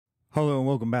Hello and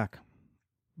welcome back.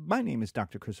 My name is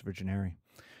Dr. Christopher Gennari.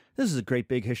 This is a great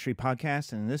big history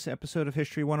podcast, and in this episode of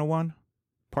History 101,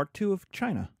 part 2 of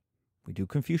China, we do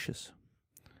Confucius.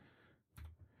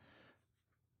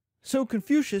 So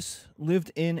Confucius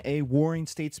lived in a warring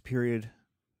states period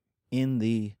in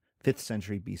the 5th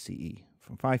century BCE,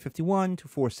 from 551 to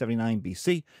 479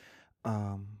 BC.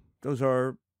 Those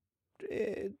are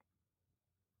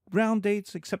round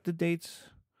dates, accepted dates.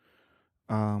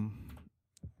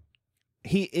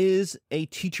 He is a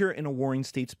teacher in a warring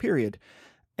states period,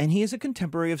 and he is a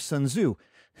contemporary of Sun Tzu.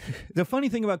 The funny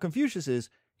thing about Confucius is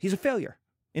he's a failure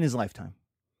in his lifetime.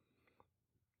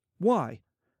 Why?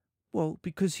 Well,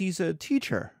 because he's a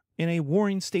teacher in a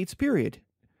warring states period.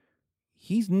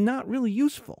 He's not really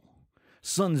useful.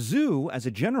 Sun Tzu, as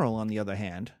a general, on the other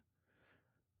hand,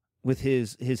 with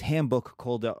his handbook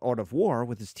called The Art of War,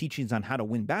 with his teachings on how to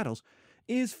win battles,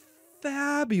 is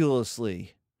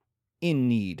fabulously in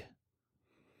need.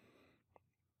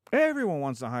 Everyone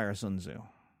wants to hire Sun Tzu.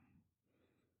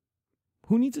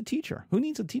 Who needs a teacher? Who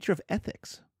needs a teacher of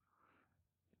ethics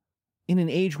in an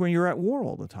age where you're at war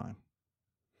all the time?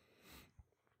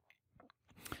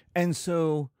 And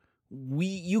so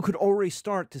you could already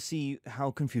start to see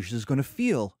how Confucius is going to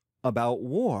feel about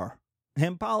war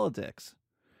and politics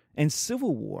and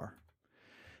civil war.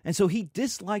 And so he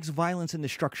dislikes violence and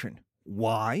destruction.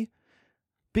 Why?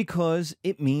 Because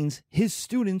it means his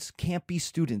students can't be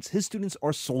students. His students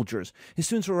are soldiers. His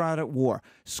students are out at war.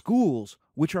 Schools,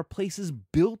 which are places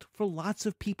built for lots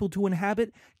of people to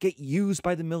inhabit, get used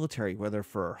by the military, whether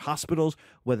for hospitals,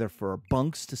 whether for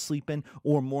bunks to sleep in,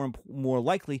 or more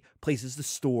likely, places to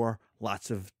store lots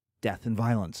of death and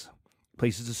violence,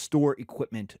 places to store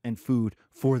equipment and food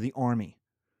for the army.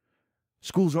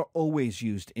 Schools are always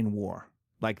used in war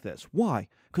like this. Why?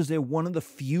 Because they're one of the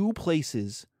few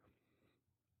places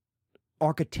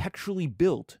architecturally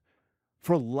built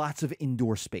for lots of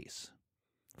indoor space,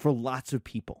 for lots of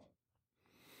people.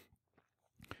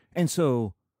 And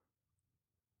so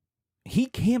he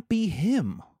can't be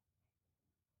him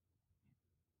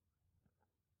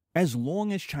as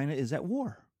long as China is at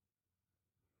war.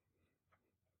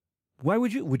 Why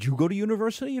would you go to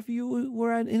university if you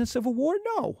were in a civil war?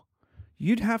 No.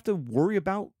 You'd have to worry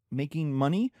about making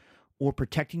money or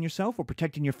protecting yourself or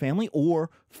protecting your family or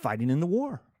fighting in the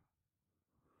war.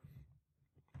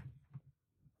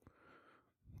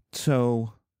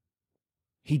 So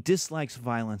he dislikes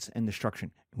violence and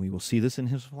destruction. And we will see this in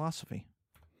his philosophy.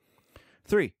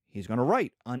 3, he's going to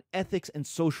write on ethics and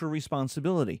social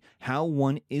responsibility, how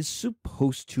one is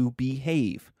supposed to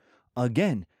behave.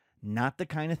 Again, not the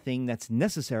kind of thing that's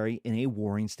necessary in a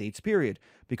warring states period,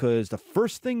 because the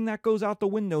first thing that goes out the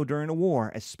window during a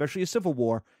war, especially a civil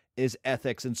war, is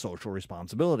ethics and social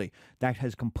responsibility. That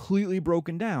has completely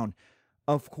broken down.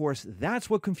 Of course, that's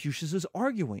what Confucius is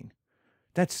arguing.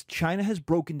 That's China has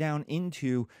broken down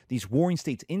into these warring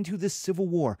states, into this civil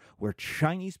war where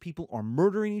Chinese people are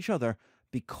murdering each other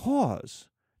because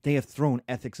they have thrown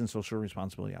ethics and social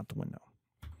responsibility out the window.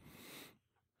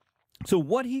 So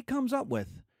what he comes up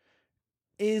with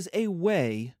is a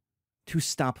way to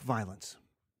stop violence.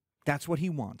 That's what he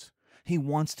wants. He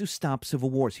wants to stop civil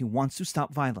wars. He wants to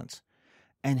stop violence.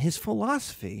 And his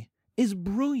philosophy is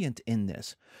brilliant in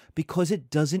this because it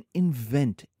doesn't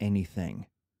invent anything.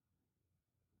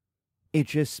 It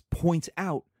just points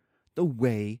out the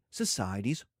way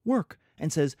societies work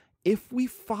and says, if we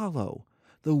follow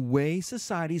the way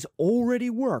societies already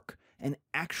work and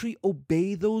actually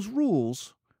obey those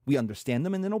rules, we understand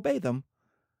them and then obey them,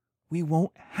 we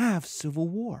won't have civil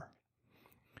war.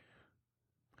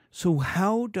 So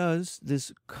how does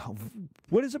this,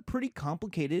 what is a pretty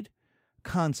complicated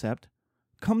concept,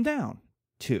 come down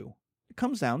to? It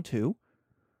comes down to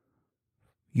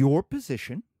your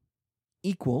position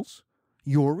equals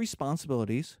your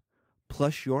responsibilities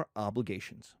plus your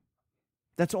obligations.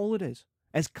 That's all it is.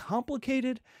 As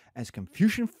complicated as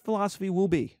Confucian philosophy will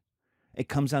be, it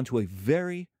comes down to a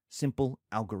very simple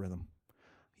algorithm.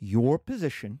 Your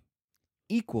position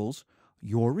equals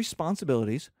your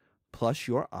responsibilities plus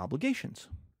your obligations.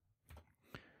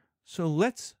 So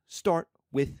let's start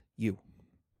with you.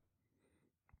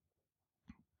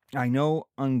 I know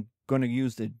I'm going to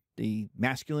use the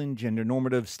masculine gender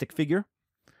normative stick figure.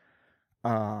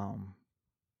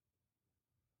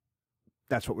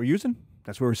 That's what we're using.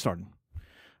 That's where we're starting.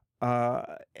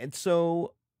 And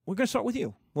so we're going to start with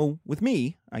you. Well, with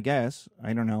me, I guess.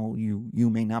 I don't know. You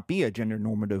may not be a gender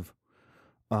normative,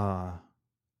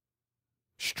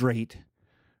 straight,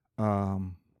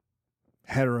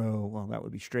 hetero. Well, that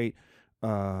would be straight,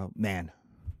 man.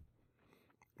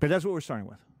 But that's what we're starting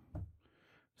with.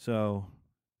 So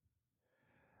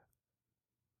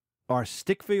our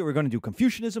stick figure. We're going to do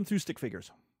Confucianism through stick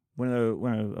figures.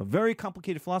 We're a very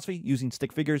complicated philosophy using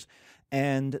stick figures.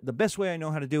 And the best way I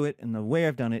know how to do it, and the way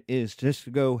I've done it, is just to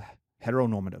go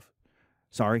heteronormative.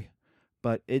 Sorry,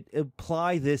 but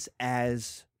apply this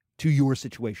as to your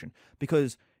situation,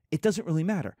 because it doesn't really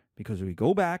matter, because we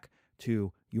go back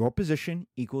to your position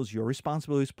equals your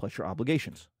responsibilities plus your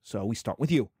obligations. So we start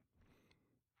with you.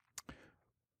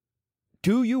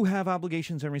 Do you have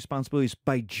obligations and responsibilities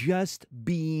by just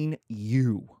being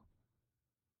you?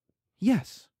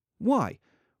 Yes. Why?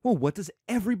 Well, what does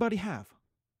everybody have?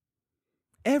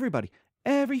 Everybody,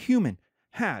 every human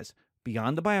has,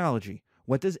 beyond the biology,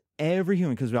 what does every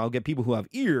human, because I'll get people who have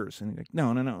ears, and like,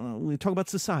 no, we talk about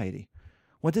society.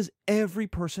 What does every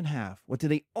person have? What do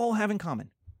they all have in common?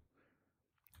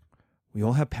 We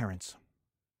all have parents.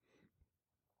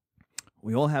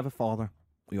 We all have a father.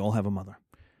 We all have a mother.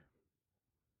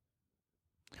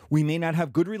 We may not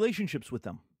have good relationships with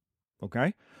them,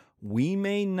 okay? We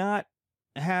may not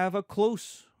have a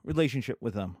close relationship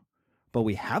with them, but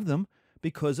we have them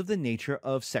because of the nature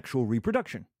of sexual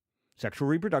reproduction. Sexual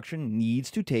reproduction needs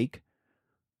to take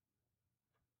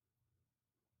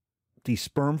the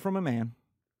sperm from a man,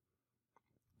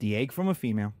 the egg from a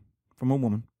female, from a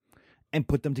woman, and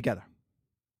put them together.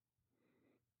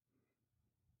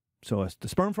 So it's the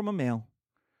sperm from a male,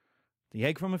 the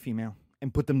egg from a female,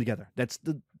 and put them together. That's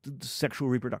the sexual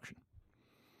reproduction.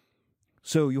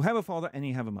 So you have a father and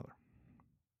you have a mother.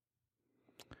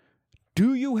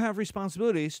 Do you have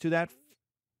responsibilities to that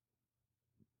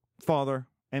father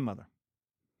and mother?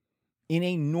 In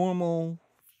a normal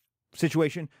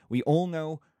situation, we all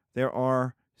know there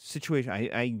are situations.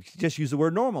 I just use the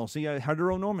word normal. See,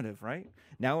 heteronormative, right?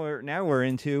 Now we're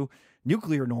into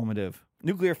nuclear normative,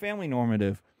 nuclear family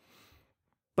normative.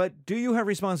 But do you have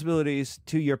responsibilities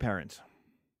to your parents?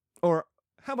 Or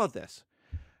how about this?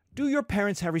 Do your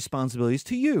parents have responsibilities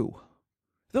to you?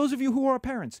 Those of you who are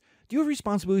parents, do you have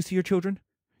responsibilities to your children?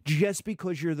 Just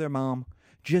because you're their mom?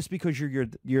 Just because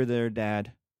you're their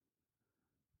dad?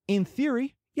 In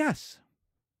theory, yes.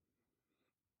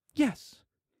 Yes.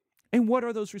 And what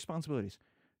are those responsibilities?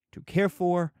 To care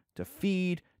for, to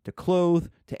feed, to clothe,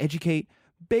 to educate.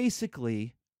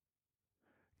 Basically,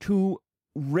 to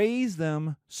raise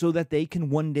them so that they can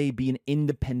one day be an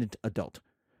independent adult.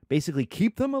 Basically,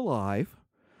 keep them alive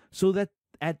so that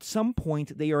at some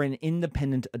point they are an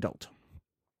independent adult.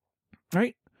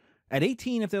 Right? At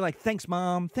 18, if they're like, thanks,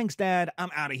 mom, thanks, dad, I'm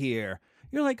out of here.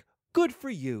 You're like, good for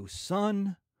you,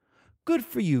 son. Good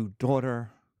for you,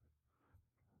 daughter.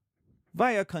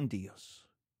 Vaya con Dios.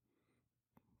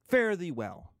 Fare thee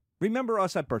well. Remember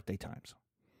us at birthday times.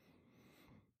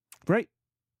 Right?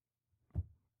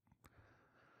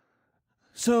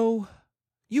 So,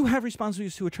 you have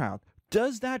responsibilities to a child.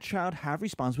 Does that child have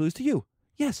responsibilities to you?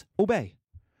 Yes, obey.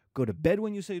 Go to bed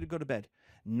when you say to go to bed.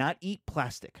 Not eat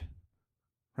plastic,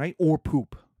 right? Or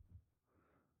poop.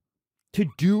 To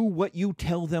do what you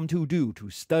tell them to do, to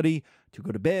study, to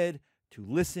go to bed, to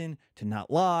listen, to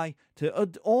not lie, to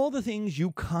all the things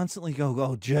you constantly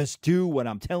go, just do what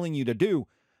I'm telling you to do.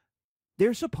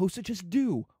 They're supposed to just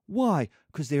do. Why?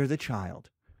 Because they're the child.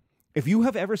 If you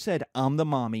have ever said, I'm the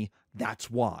mommy,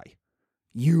 that's why.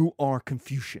 You are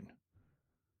Confucian.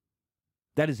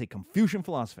 That is a Confucian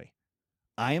philosophy.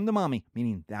 I am the mommy,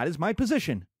 meaning that is my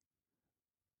position.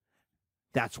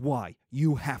 That's why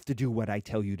you have to do what I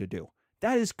tell you to do.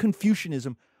 That is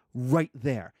Confucianism right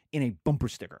there in a bumper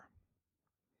sticker.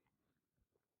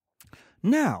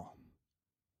 Now,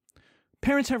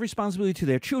 parents have responsibility to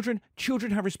their children.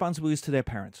 Children have responsibilities to their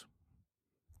parents.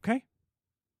 Okay?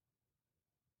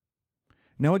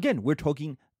 Now, again, we're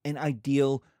talking an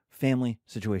ideal family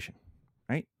situation,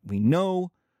 right? We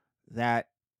know that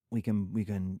we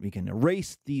can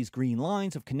erase these green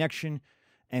lines of connection,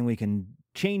 and we can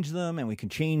change them, and we can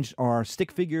change our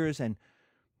stick figures, and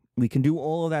we can do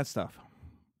all of that stuff.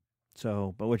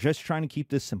 So, but we're just trying to keep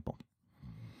this simple.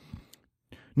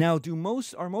 Now,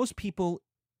 are most people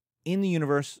in the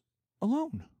universe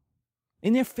alone?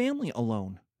 In their family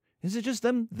alone? Is it just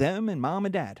them and mom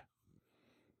and dad?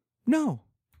 No.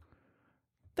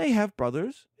 They have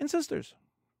brothers and sisters.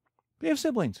 They have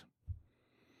siblings.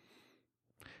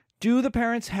 Do the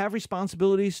parents have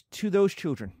responsibilities to those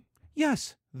children?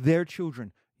 Yes, they're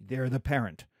children. They're the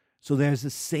parent. So there's the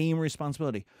same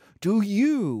responsibility. Do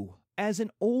you, as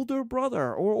an older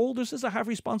brother or older sister, have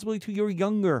responsibility to your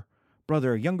younger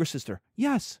brother, younger sister?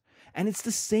 Yes. And it's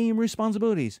the same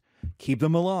responsibilities. Keep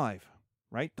them alive,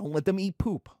 right? Don't let them eat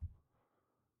poop.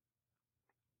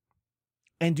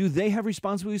 And do they have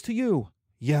responsibilities to you?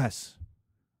 Yes.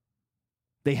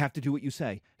 They have to do what you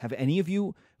say. Have any of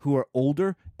you who are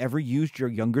older ever used your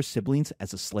younger siblings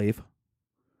as a slave?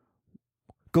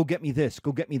 Go get me this.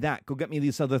 Go get me that. Go get me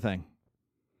this other thing.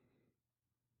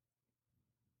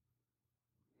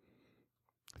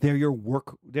 They're your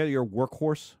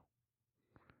workhorse.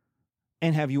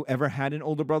 And have you ever had an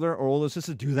older brother or older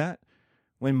sister do that?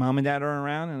 When mom and dad are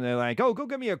around and they're like, oh, go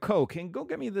get me a Coke and go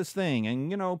get me this thing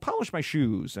and, polish my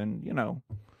shoes and,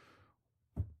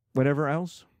 whatever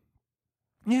else.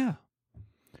 Yeah.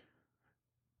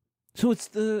 So it's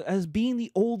as being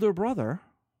the older brother,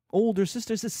 older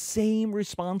sister, it's the same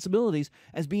responsibilities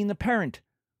as being the parent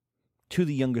to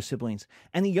the younger siblings.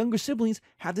 And the younger siblings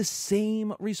have the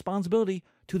same responsibility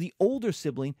to the older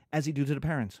sibling as they do to the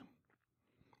parents.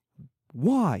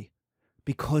 Why?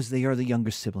 Because they are the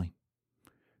younger sibling.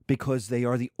 Because they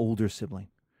are the older sibling.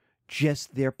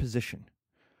 Just their position.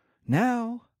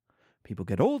 Now, people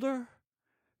get older.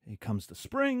 It comes to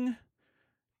spring.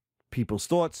 People's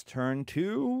thoughts turn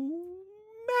to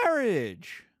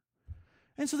marriage.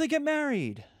 And so they get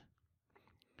married.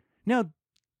 Now,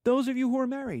 those of you who are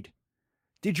married,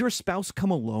 did your spouse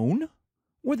come alone?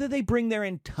 Or did they bring their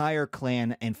entire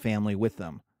clan and family with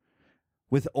them?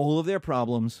 With all of their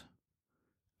problems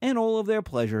and all of their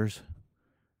pleasures?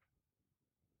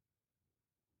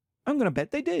 I'm going to bet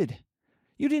they did.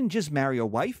 You didn't just marry a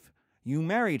wife. You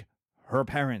married her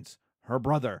parents, her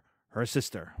brother, her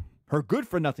sister, her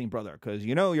good-for-nothing brother, because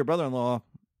your brother-in-law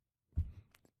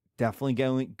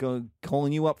definitely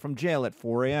calling you up from jail at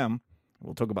 4 a.m.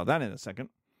 We'll talk about that in a second.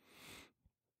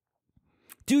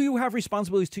 Do you have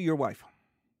responsibilities to your wife?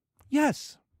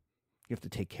 Yes. You have to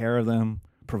take care of them,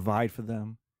 provide for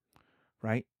them,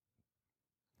 right?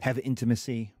 Have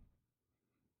intimacy.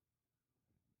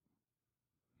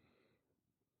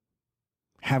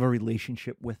 Have a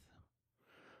relationship with,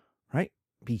 right?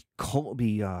 Be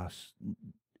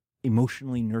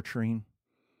emotionally nurturing.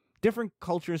 Different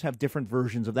cultures have different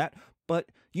versions of that, but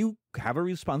you have a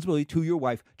responsibility to your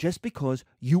wife just because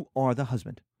you are the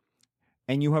husband.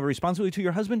 And you have a responsibility to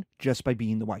your husband just by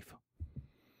being the wife.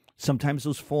 Sometimes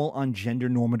those fall on gender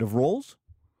normative roles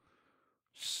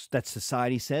that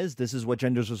society says this is what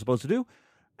genders are supposed to do,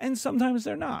 and sometimes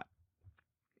they're not.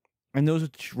 And those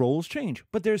roles change,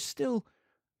 but there's still,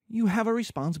 you have a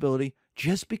responsibility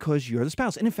just because you're the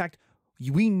spouse. And in fact,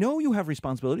 we know you have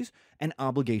responsibilities and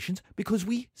obligations because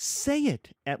we say it,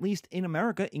 at least in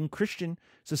America, in Christian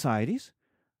societies.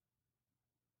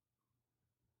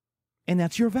 And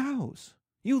that's your vows.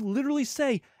 You literally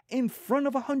say in front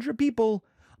of 100 people,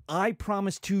 I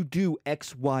promise to do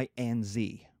X, Y, and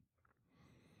Z.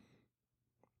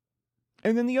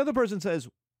 And then the other person says,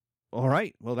 all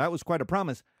right, well, that was quite a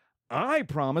promise. I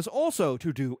promise also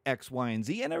to do X, Y, and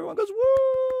Z. And everyone goes,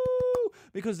 woo!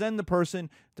 Because then the person,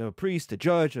 the priest, the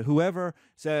judge, or whoever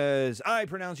says, I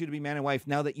pronounce you to be man and wife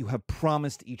now that you have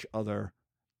promised each other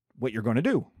what you're going to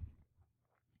do.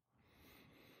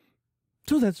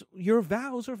 So that's, your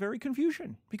vows are very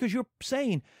confusion because you're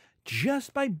saying,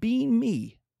 just by being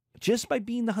me, just by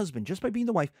being the husband, just by being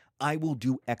the wife, I will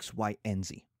do X, Y, and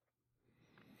Z.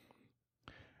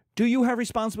 Do you have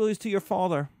responsibilities to your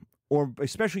father or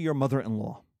especially your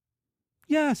mother-in-law?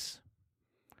 Yes.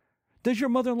 Does your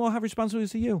mother-in-law have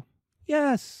responsibilities to you?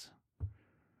 Yes.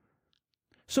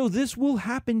 So this will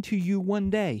happen to you one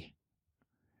day.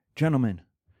 Gentlemen,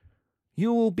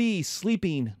 you will be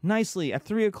sleeping nicely at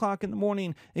 3 o'clock in the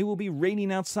morning. It will be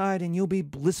raining outside and you'll be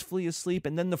blissfully asleep,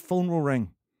 and then the phone will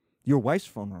ring. Your wife's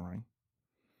phone will ring.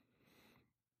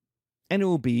 And it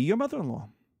will be your mother-in-law.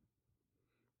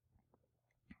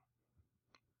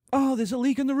 Oh, there's a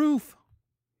leak in the roof.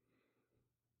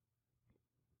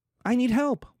 I need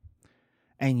help.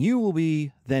 And you will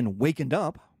be then wakened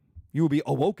up. You will be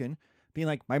awoken, being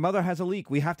like, my mother has a leak.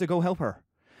 We have to go help her.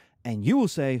 And you will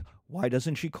say, why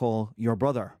doesn't she call your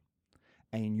brother?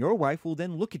 And your wife will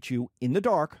then look at you in the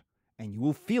dark, and you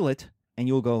will feel it, and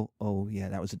you will go, oh, yeah,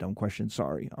 that was a dumb question.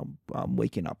 Sorry, I'm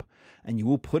waking up. And you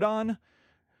will put on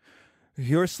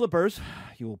your slippers.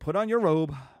 You will put on your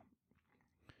robe.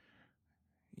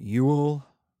 You will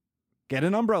get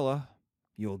an umbrella.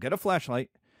 You will get a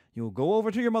flashlight. You will go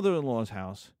over to your mother-in-law's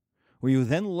house, where you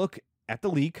then look at the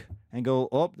leak and go,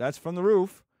 oh, that's from the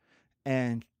roof.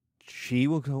 And she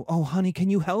will go, oh, honey, can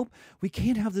you help? We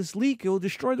can't have this leak. It will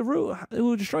destroy the roof. It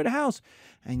will destroy the house.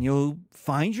 And you'll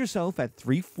find yourself at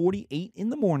 3:48 in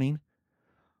the morning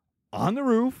on the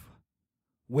roof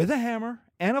with a hammer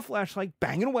and a flashlight,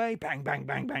 banging away, bang, bang,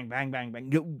 bang, bang, bang, bang,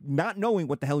 bang, not knowing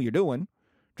what the hell you're doing,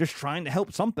 just trying to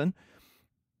help something,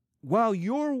 while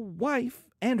your wife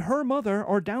and her mother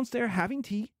are downstairs having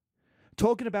tea,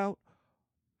 talking about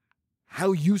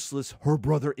how useless her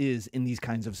brother is in these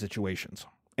kinds of situations.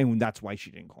 And that's why she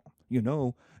didn't call. You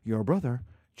know, your brother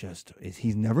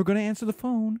he's never going to answer the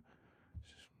phone,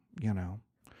 you know.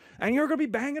 And you're going to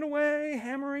be banging away,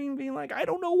 hammering, being like, I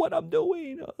don't know what I'm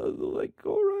doing. Like,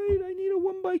 all right, I need a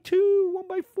 1x2,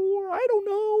 1x4. I don't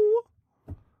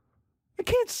know. I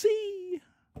can't see.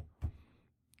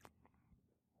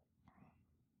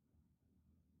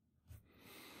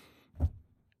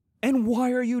 And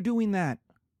why are you doing that?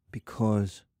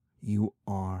 Because you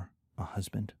are a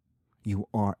husband. You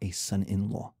are a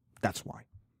son-in-law. That's why.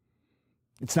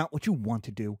 It's not what you want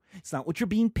to do. It's not what you're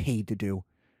being paid to do.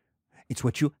 It's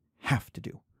what you have to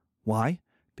do. Why?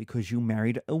 Because you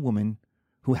married a woman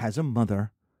who has a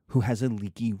mother who has a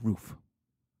leaky roof.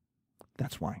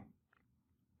 That's why.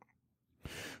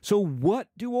 So what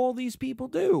do all these people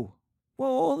do? Well,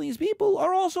 all these people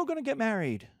are also going to get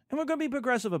married. And we're going to be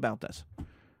progressive about this.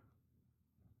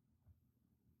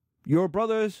 Your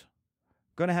brother's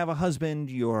going to have a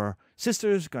husband. Your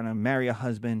sister's going to marry a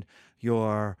husband.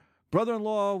 Your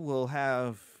brother-in-law will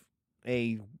have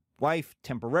a wife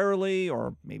temporarily,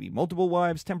 or maybe multiple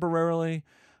wives temporarily.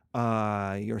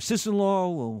 Your sister-in-law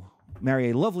will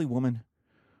marry a lovely woman,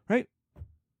 right?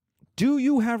 Do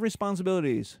you have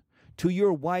responsibilities to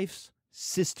your wife's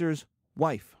sister's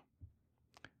wife?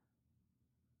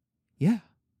 Yeah.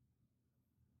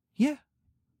 Yeah.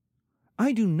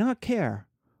 I do not care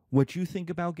what you think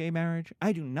about gay marriage.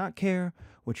 I do not care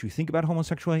what you think about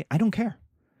homosexuality. I don't care.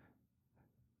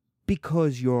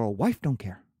 Because your wife don't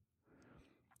care.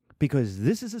 Because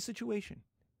this is a situation.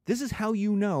 This is how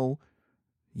you know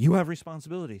you have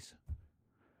responsibilities.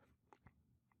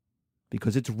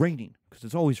 Because it's raining. Because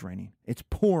it's always raining. It's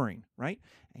pouring, right?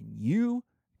 And you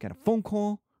get a phone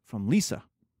call from Lisa.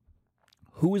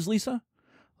 Who is Lisa?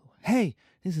 Hey,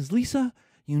 this is Lisa.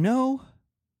 You know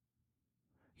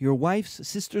your wife's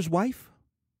sister's wife?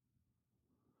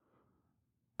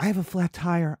 I have a flat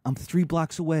tire. I'm 3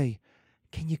 blocks away.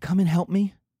 Can you come and help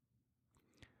me?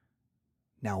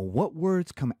 Now, what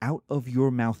words come out of your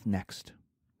mouth next?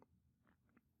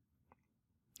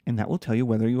 And that will tell you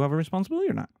whether you have a responsibility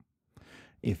or not.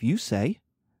 If you say,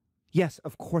 yes,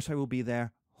 of course I will be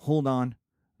there. Hold on.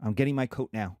 I'm getting my coat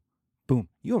now. Boom.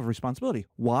 You have a responsibility.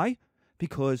 Why?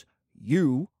 Because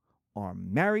you are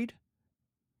married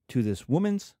to this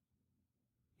woman's,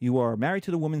 you are married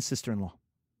to the woman's sister-in-law.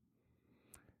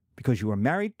 Because you are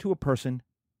married to a person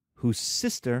whose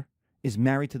sister is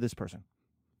married to this person.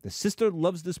 The sister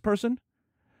loves this person.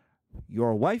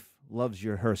 Your wife loves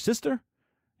her sister.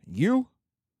 You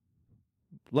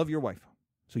love your wife.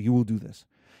 So you will do this.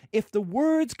 If the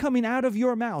words coming out of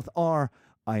your mouth are,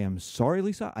 I am sorry,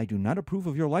 Lisa, I do not approve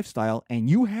of your lifestyle, and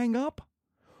you hang up,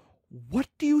 what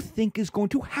do you think is going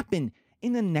to happen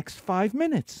in the next 5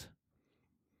 minutes?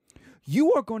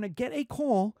 You are going to get a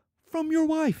call from your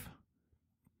wife.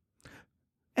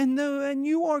 And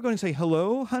you are going to say,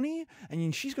 hello, honey.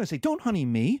 And she's going to say, don't honey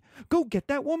me. Go get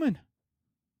that woman.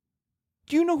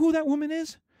 Do you know who that woman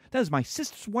is? That is my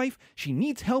sister's wife. She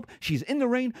needs help. She's in the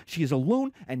rain. She is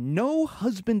alone. And no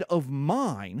husband of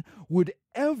mine would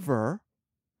ever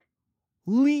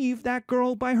leave that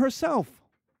girl by herself.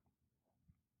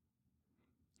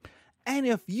 And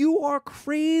if you are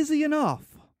crazy enough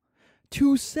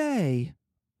to say,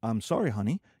 I'm sorry,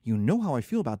 honey, you know how I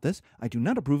feel about this. I do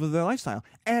not approve of their lifestyle,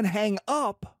 and hang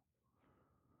up,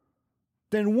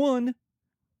 then one,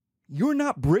 you're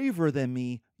not braver than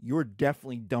me. You're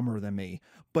definitely dumber than me.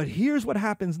 But here's what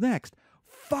happens next.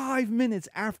 5 minutes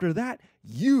after that,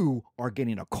 you are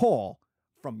getting a call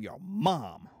from your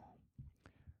mom.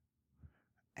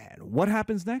 And what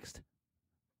happens next?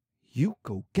 You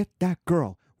go get that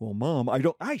girl. Well, Mom,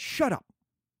 shut up.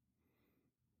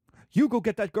 You go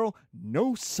get that girl.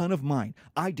 No son of mine.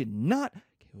 I did not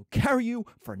carry you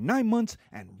for 9 months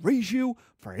and raise you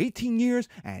for 18 years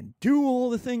and do all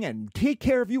the thing and take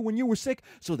care of you when you were sick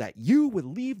so that you would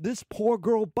leave this poor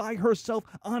girl by herself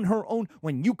on her own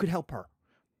when you could help her.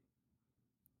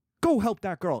 Go help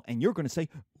that girl. And you're going to say,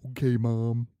 okay,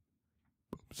 Mom,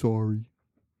 I'm sorry.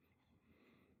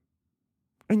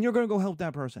 And you're going to go help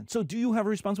that person. So do you have a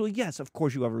responsibility? Yes, of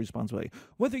course you have a responsibility.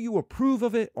 Whether you approve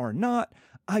of it or not,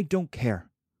 I don't care.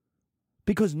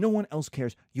 Because no one else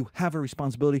cares. You have a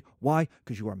responsibility. Why?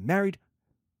 Because you are married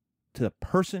to the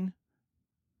person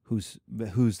who's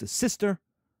the sister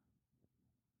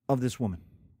of this woman.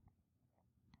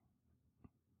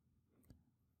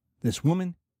 This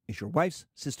woman is your wife's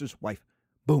sister's wife.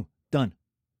 Boom. Done.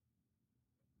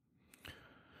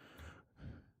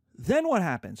 Then what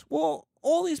happens? Well,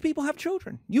 all these people have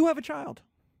children. You have a child.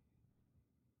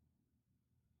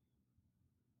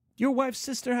 Your wife's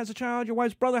sister has a child. Your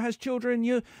wife's brother has children.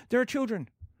 There are children.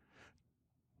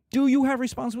 Do you have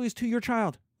responsibilities to your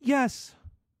child? Yes.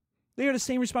 They are the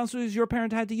same responsibilities your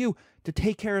parent had to you, to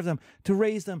take care of them, to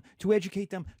raise them, to educate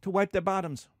them, to wipe their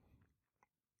bottoms,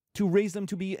 to raise them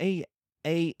to be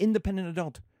a independent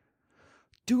adult.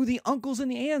 Do the uncles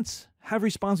and the aunts have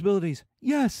responsibilities?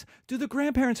 Yes. Do the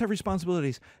grandparents have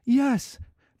responsibilities? Yes.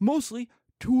 Mostly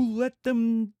to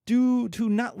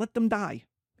not let them die.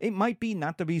 It might be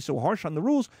not to be so harsh on the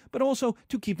rules, but also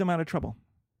to keep them out of trouble.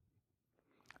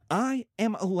 I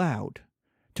am allowed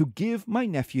to give my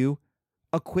nephew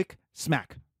a quick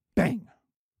smack. Bang.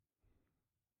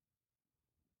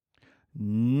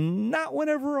 Not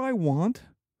whenever I want,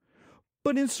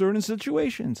 but in certain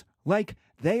situations, like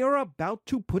they are about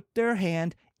to put their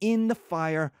hand in the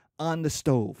fire on the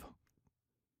stove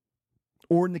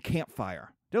or in the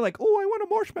campfire. They're like, oh, I want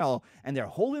a marshmallow. And they're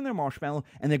holding their marshmallow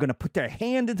and they're going to put their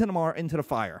hand into the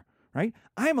fire, right?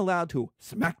 I'm allowed to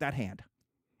smack that hand.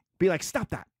 Be like, stop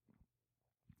that.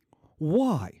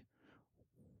 Why?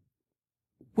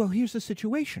 Well, here's the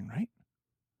situation, right?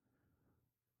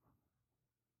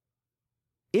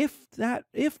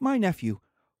 If my nephew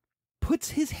puts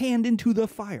his hand into the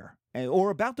fire, or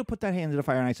about to put that hand into the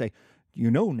fire, and I say,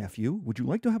 nephew, would you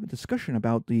like to have a discussion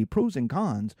about the pros and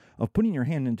cons of putting your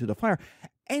hand into the fire?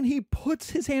 And he puts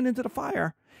his hand into the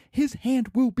fire, his hand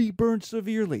will be burned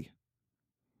severely.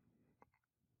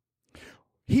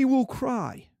 He will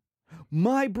cry.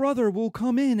 My brother will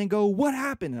come in and go, what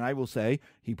happened? And I will say,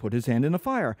 he put his hand in the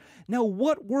fire. Now,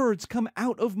 what words come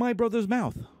out of my brother's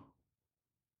mouth?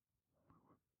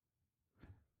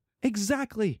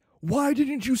 Exactly. Why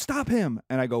didn't you stop him?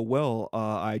 And I go, well,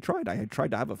 I tried. I had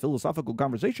tried to have a philosophical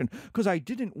conversation because I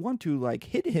didn't want to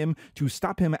hit him to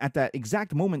stop him at that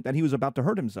exact moment that he was about to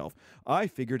hurt himself. I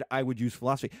figured I would use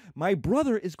philosophy. My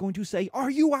brother is going to say,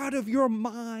 are you out of your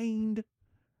mind?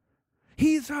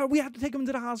 We have to take him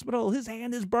to the hospital. His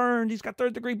hand is burned. He's got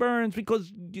third-degree burns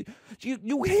because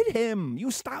you hit him. You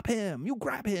stop him. You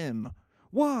grab him.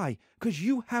 Why? Because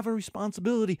you have a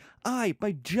responsibility. I,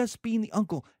 by just being the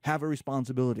uncle, have a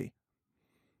responsibility.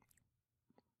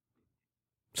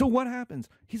 So what happens?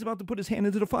 He's about to put his hand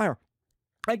into the fire.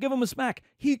 I give him a smack.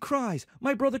 He cries.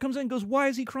 My brother comes in and goes, why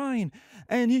is he crying?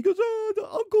 And he goes, oh,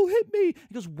 the uncle hit me.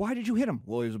 He goes, why did you hit him?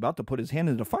 Well, he was about to put his hand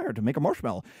into the fire to make a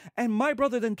marshmallow. And my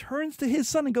brother then turns to his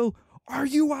son and go, are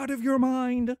you out of your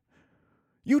mind?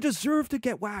 You deserve to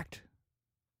get whacked.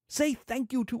 Say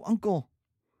thank you to uncle.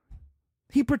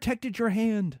 He protected your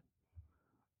hand.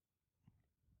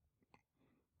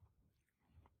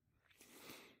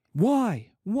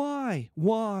 Why? Why?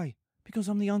 Why? Because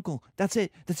I'm the uncle. That's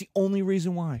it. That's the only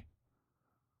reason why.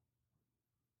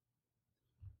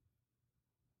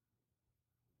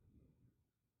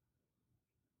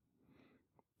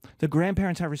 The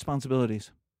grandparents have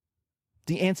responsibilities.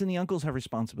 The aunts and the uncles have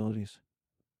responsibilities.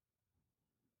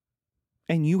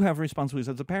 And you have responsibilities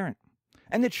as a parent.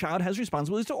 And the child has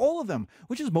responsibilities to all of them,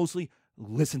 which is mostly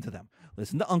listen to them.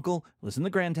 Listen to uncle, listen to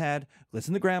granddad,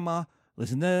 listen to grandma,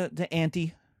 listen to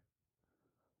auntie.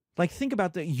 Think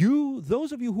about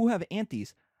those of you who have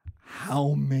aunties, how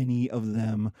many of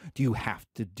them do you have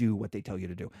to do what they tell you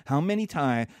to do? How many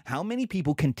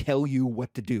people can tell you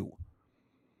what to do?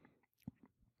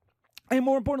 And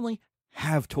more importantly,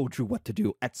 have told you what to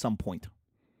do at some point.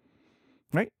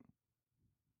 Right?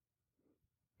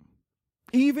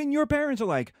 Even your parents are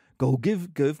like, go give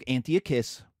auntie a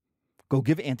kiss. Go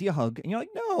give auntie a hug. And you're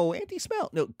like, no, auntie smell.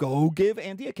 No, go give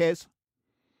auntie a kiss.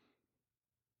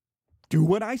 Do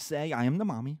what I say. I am the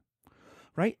mommy.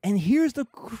 Right? And here's the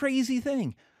crazy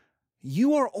thing.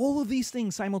 You are all of these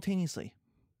things simultaneously.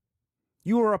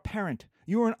 You are a parent.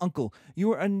 You are an uncle.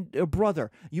 You are a brother.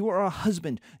 You are a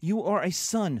husband. You are a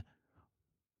son.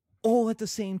 All at the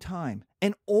same time.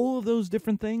 And all of those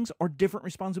different things are different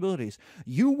responsibilities.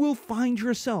 You will find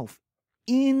yourself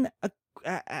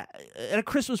at a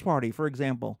Christmas party, for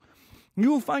example. You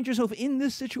will find yourself in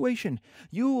this situation.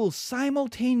 You will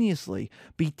simultaneously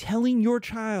be telling your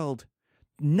child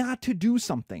not to do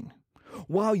something,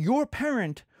 while your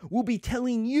parent will be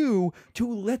telling you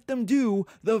to let them do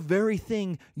the very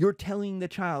thing you're telling the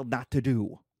child not to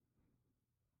do.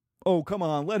 Oh, come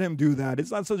on, let him do that.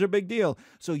 It's not such a big deal.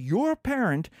 So your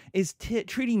parent is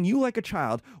treating you like a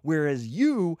child, whereas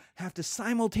you have to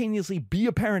simultaneously be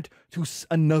a parent to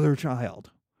another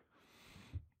child.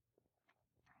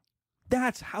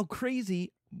 That's how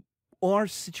crazy our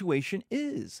situation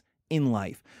is in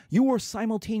life. You are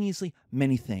simultaneously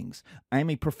many things. I am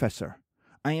a professor.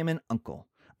 I am an uncle.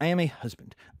 I am a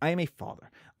husband. I am a father.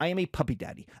 I am a puppy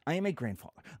daddy. I am a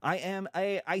grandfather. I am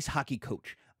an ice hockey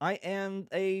coach. I am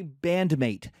a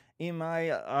bandmate in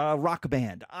my rock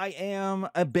band. I am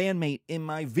a bandmate in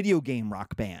my video game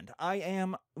rock band. I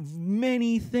am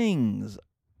many things.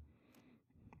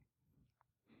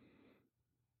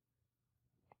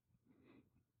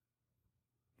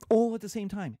 All at the same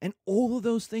time. And all of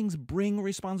those things bring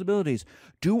responsibilities.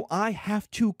 Do I have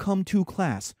to come to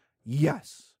class?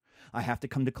 Yes. I have to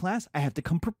come to class. I have to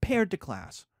come prepared to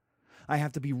class. I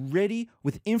have to be ready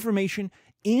with information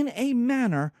in a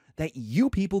manner that you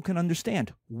people can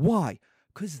understand. Why?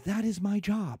 Because that is my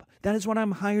job. That is what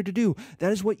I'm hired to do.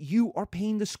 That is what you are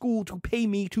paying the school to pay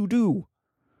me to do.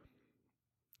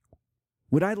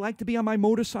 Would I like to be on my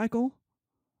motorcycle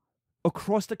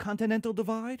across the Continental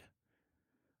Divide,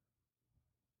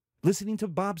 listening to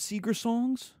Bob Seger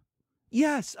songs?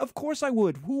 Yes, of course I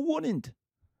would. Who wouldn't?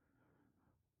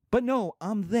 But no,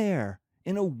 I'm there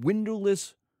in a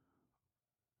windowless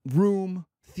room,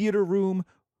 theater room,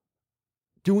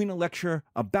 doing a lecture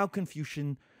about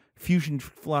Confucian fusion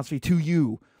philosophy to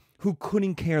you who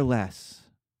couldn't care less.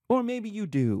 Or maybe you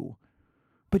do.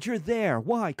 But you're there.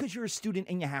 Why? Because you're a student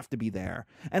and you have to be there.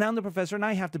 And I'm the professor and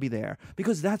I have to be there.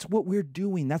 Because that's what we're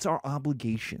doing. That's our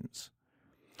obligations.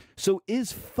 So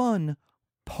is fun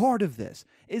part of this?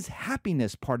 Is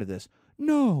happiness part of this?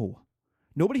 No.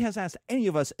 Nobody has asked any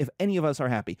of us if any of us are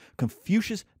happy.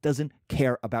 Confucius doesn't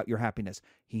care about your happiness.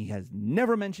 He has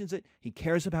never mentions it. He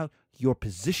cares about your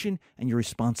position and your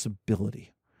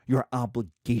responsibility, your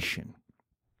obligation.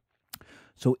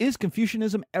 So is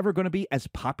Confucianism ever going to be as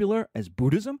popular as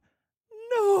Buddhism?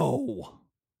 No.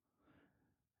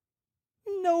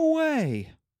 No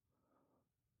way.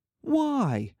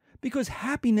 Why? Because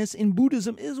happiness in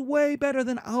Buddhism is way better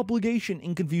than obligation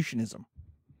in Confucianism.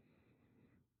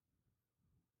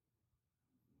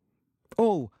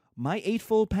 Oh, my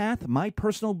Eightfold Path, my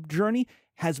personal journey,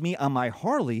 has me on my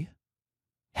Harley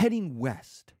heading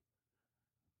west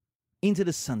into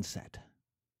the sunset,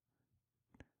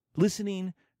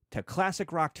 listening to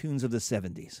classic rock tunes of the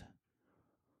 70s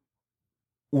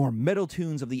or metal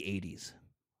tunes of the 80s.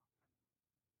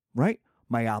 Right?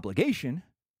 My obligation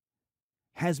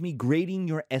has me grading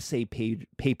your essay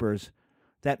papers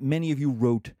that many of you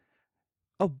wrote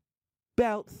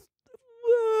about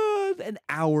an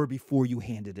hour before you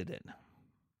handed it in.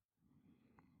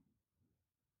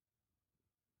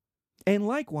 And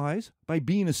likewise, by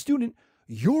being a student,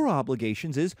 your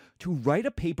obligations is to write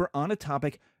a paper on a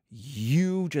topic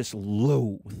you just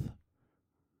loathe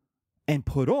and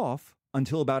put off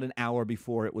until about an hour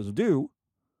before it was due,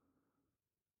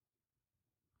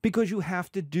 because you have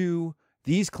to do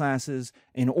these classes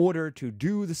in order to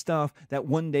do the stuff that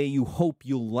one day you hope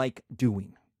you'll like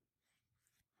doing.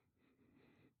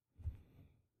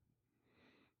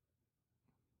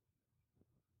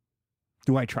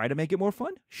 Do I try to make it more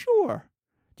fun? Sure.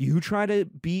 Do you try to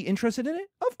be interested in it?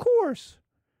 Of course.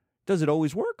 Does it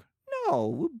always work?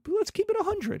 No. Let's keep it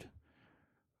 100.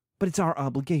 But it's our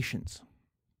obligations.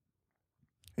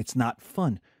 It's not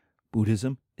fun.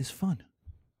 Buddhism is fun.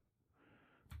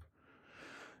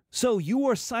 So you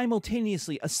are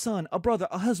simultaneously a son, a brother,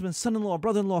 a husband, son-in-law,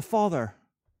 brother-in-law, father.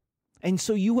 And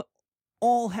so you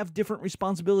all have different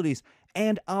responsibilities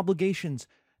and obligations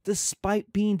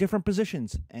despite being different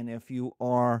positions. And if you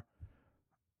are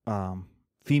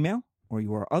female or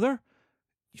you are other,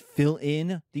 fill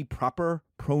in the proper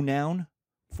pronoun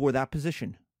for that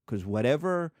position, because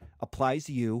whatever applies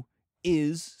to you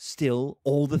is still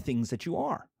all the things that you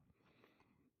are.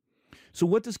 So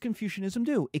what does Confucianism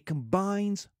do? It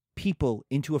combines people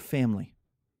into a family.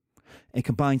 It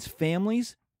combines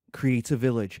families, creates a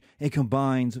village. It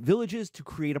combines villages to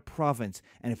create a province.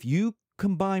 And if you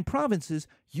combine provinces,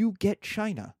 you get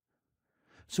China.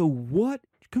 So what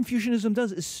Confucianism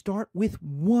does is start with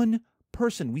one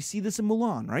person. We see this in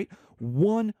Mulan, right?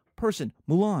 One person,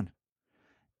 Mulan.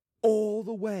 All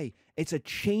the way. It's a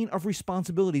chain of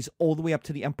responsibilities all the way up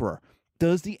to the emperor.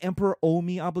 Does the emperor owe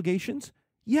me obligations?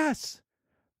 Yes.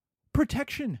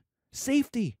 Protection,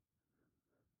 safety,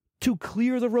 to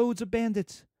clear the roads of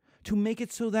bandits, to make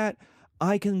it so that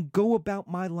I can go about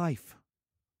my life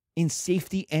in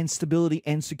safety and stability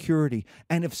and security.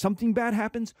 And if something bad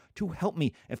happens, to help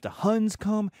me. If the Huns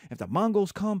come, if the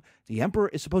Mongols come, the emperor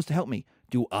is supposed to help me.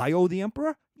 Do I owe the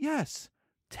emperor? Yes.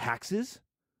 Taxes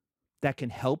that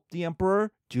can help the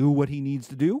emperor do what he needs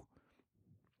to do.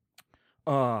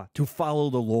 To follow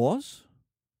the laws.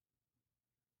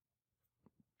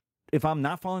 If I'm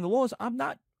not following the laws, I'm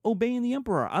not obeying the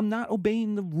emperor. I'm not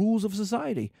obeying the rules of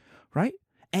society, right?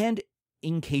 And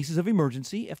in cases of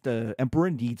emergency, if the emperor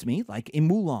needs me, like in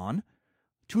Mulan,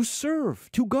 to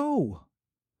serve, to go,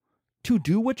 to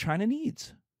do what China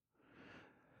needs.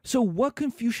 So what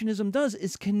Confucianism does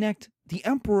is connect the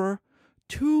emperor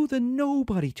to the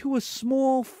nobody, to a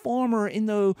small farmer in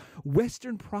the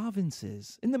western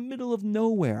provinces, in the middle of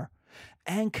nowhere,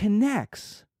 and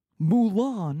connects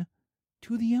Mulan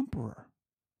to the emperor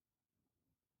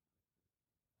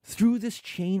through this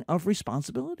chain of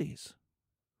responsibilities.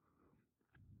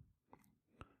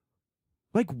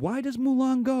 Like, why does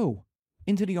Mulan go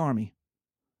into the army?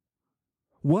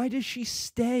 Why does she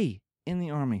stay in the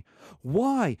army?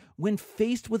 Why, when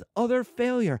faced with utter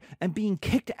failure and being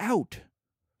kicked out,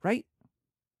 right?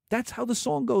 That's how the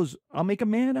song goes. I'll make a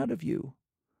man out of you,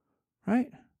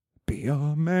 right? Be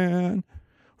a man,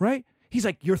 right? He's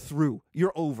like, you're through.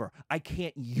 You're over. I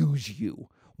can't use you.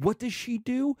 What does she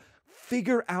do?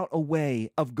 Figure out a way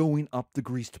of going up the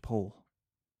greased pole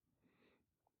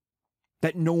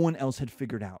that no one else had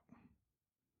figured out.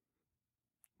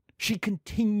 She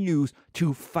continues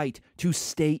to fight to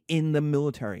stay in the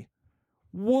military.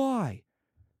 Why?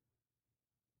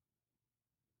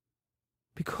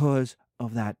 Because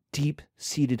of that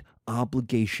deep-seated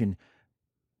obligation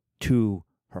to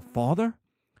her father,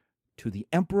 to the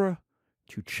emperor,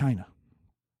 to China.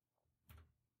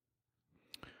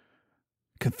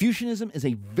 Confucianism is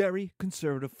a very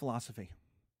conservative philosophy.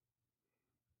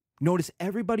 Notice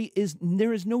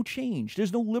there is no change.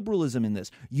 There's no liberalism in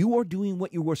this. You are doing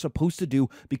what you were supposed to do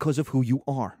because of who you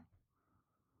are.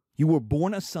 You were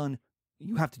born a son,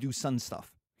 you have to do son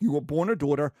stuff. You were born a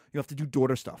daughter, you have to do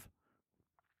daughter stuff.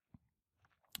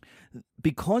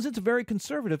 Because it's very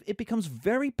conservative, it becomes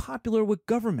very popular with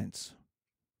governments.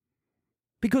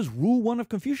 Because rule one of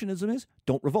Confucianism is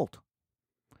don't revolt.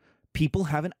 People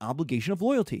have an obligation of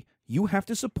loyalty. You have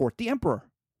to support the emperor.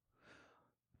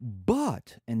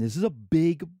 But, and this is a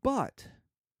big but,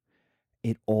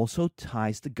 it also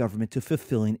ties the government to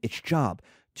fulfilling its job,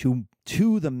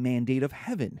 to the mandate of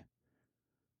heaven.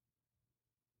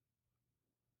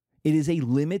 It is a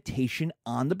limitation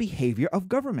on the behavior of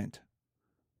government.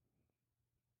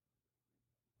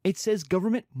 It says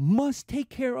government must take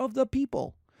care of the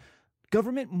people.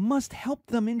 Government must help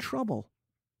them in trouble.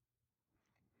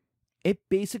 It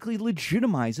basically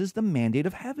legitimizes the mandate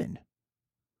of heaven.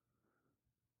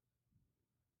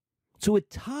 So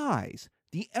it ties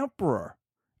the emperor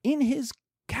in his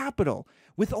capital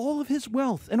with all of his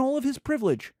wealth and all of his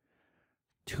privilege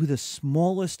to the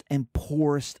smallest and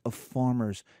poorest of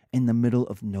farmers in the middle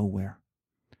of nowhere.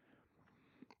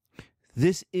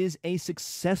 This is a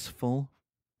successful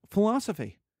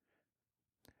philosophy.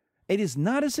 It is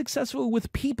not as successful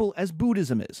with people as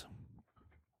Buddhism is.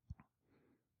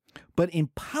 But in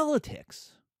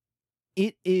politics,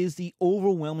 it is the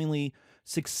overwhelmingly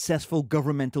successful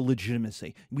governmental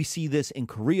legitimacy. We see this in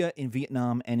Korea, in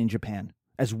Vietnam, and in Japan,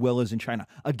 as well as in China,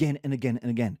 again and again and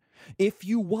again. If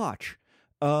you watch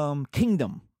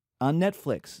Kingdom on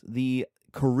Netflix, the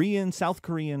South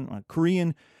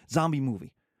Korean zombie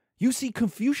movie, you see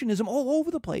Confucianism all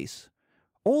over the place.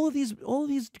 All of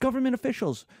these government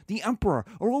officials, the emperor,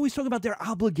 are always talking about their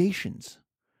obligations.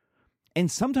 And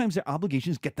sometimes their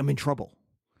obligations get them in trouble.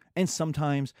 And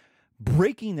sometimes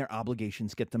breaking their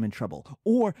obligations get them in trouble.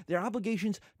 Or their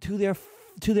obligations to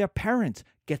their parents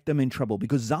get them in trouble.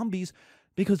 Because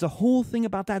the whole thing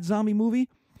about that zombie movie,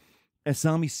 a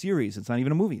zombie series, it's not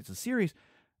even a movie, it's a series,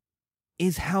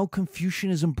 is how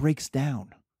Confucianism breaks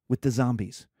down with the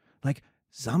zombies. Like,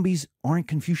 zombies aren't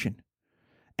Confucian.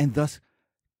 And thus,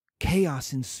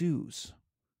 chaos ensues.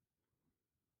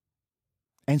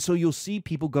 And so you'll see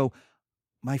people go,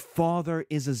 my father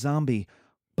is a zombie,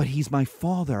 but he's my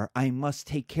father. I must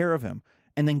take care of him,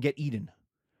 and then get eaten.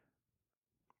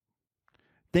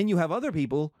 Then you have other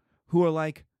people who are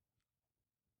like,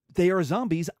 they are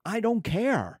zombies. I don't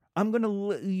care. I'm going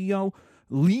to,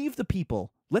 leave the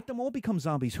people. Let them all become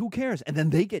zombies. Who cares? And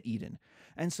then they get eaten.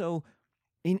 And so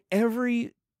in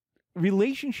every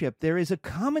relationship, there is a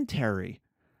commentary.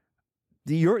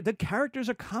 The characters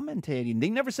are commentating. They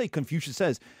never say Confucius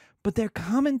says, but they're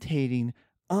commentating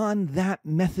on that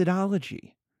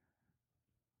methodology,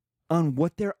 on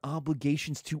what their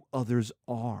obligations to others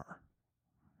are.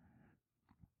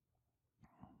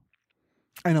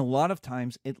 And a lot of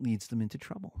times it leads them into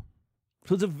trouble.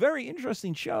 So it's a very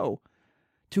interesting show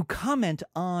to comment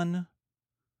on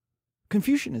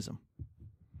Confucianism.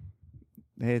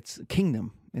 It's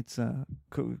Kingdom. It's a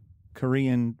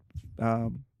Korean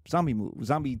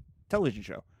zombie television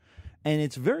show. And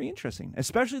it's very interesting,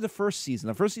 especially the first season.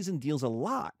 The first season deals a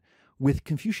lot with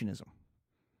Confucianism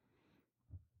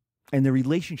and the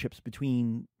relationships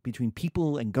between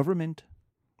people and government.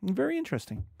 Very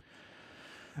interesting.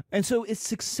 And so it's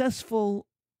successful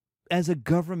as a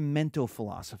governmental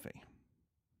philosophy.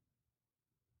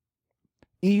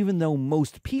 even though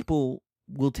most people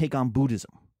will take on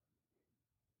Buddhism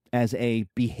as a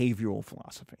behavioral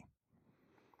philosophy.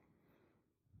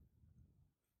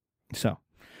 So,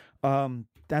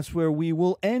 that's where we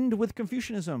will end with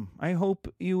Confucianism. I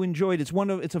hope you enjoyed. It's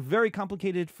a very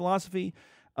complicated philosophy,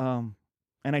 and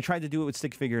I tried to do it with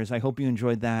stick figures. I hope you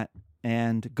enjoyed that,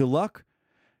 and good luck.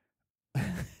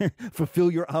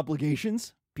 Fulfill your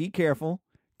obligations. Be careful.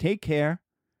 Take care.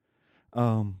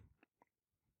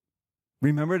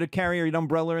 Remember to carry your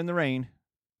umbrella in the rain.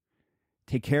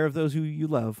 Take care of those who you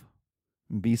love,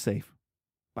 and be safe.